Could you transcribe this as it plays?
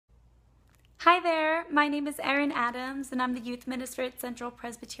Hi there, my name is Erin Adams and I'm the youth minister at Central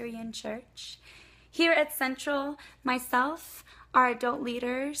Presbyterian Church. Here at Central, myself, our adult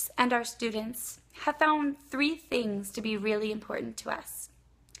leaders, and our students have found three things to be really important to us.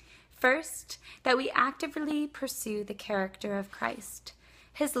 First, that we actively pursue the character of Christ.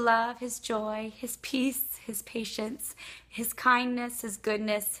 His love, His joy, His peace, His patience, His kindness, His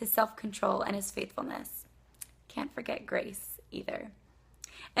goodness, His self-control, and His faithfulness. Can't forget grace either.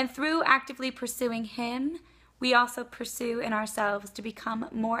 And through actively pursuing Him, we also pursue in ourselves to become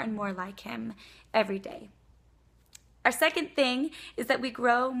more and more like Him every day. Our second thing is that we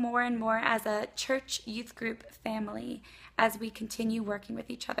grow more and more as a church youth group family as we continue working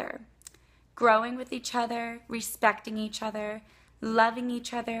with each other, growing with each other, respecting each other, loving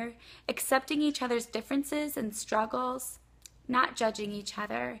each other, accepting each other's differences and struggles, not judging each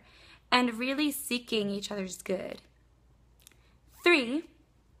other, and really seeking each other's good. 3,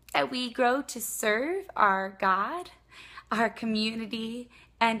 that we grow to serve our God, our community,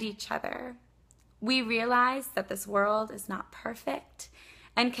 and each other. We realize that this world is not perfect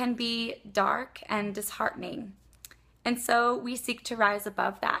and can be dark and disheartening. And so we seek to rise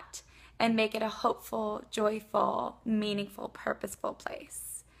above that and make it a hopeful, joyful, meaningful, purposeful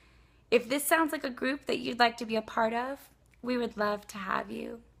place. If this sounds like a group that you'd like to be a part of, we would love to have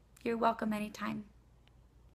you. You're welcome anytime.